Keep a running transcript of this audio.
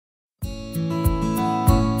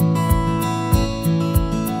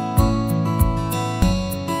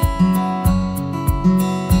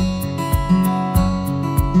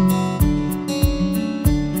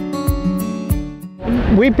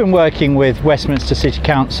We've been working with Westminster City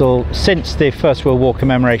Council since the First World War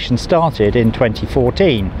commemoration started in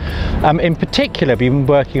 2014. In particular, we've been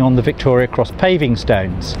working on the Victoria Cross paving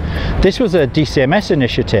stones. This was a DCMS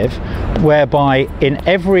initiative whereby in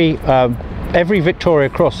every Victoria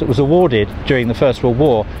Cross that was awarded during the First World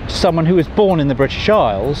War to someone who was born in the British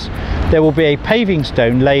Isles, there will be a paving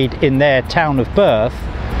stone laid in their town of birth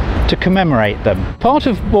to commemorate them. Part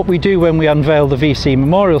of what we do when we unveil the VC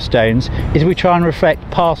memorial stones is we try and reflect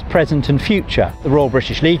past, present and future. The Royal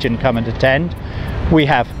British Legion come and attend, we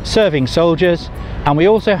have serving soldiers, and we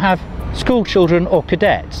also have school children or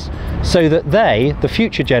cadets, so that they, the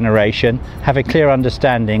future generation, have a clear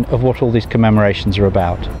understanding of what all these commemorations are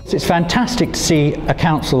about. It's fantastic to see a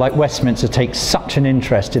council like Westminster take such an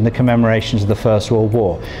interest in the commemorations of the First World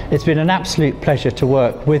War. It's been an absolute pleasure to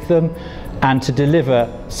work with them and to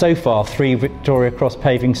deliver so far 3 Victoria Cross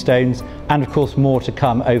paving stones, and of course more to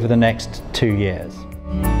come over the next 2 years.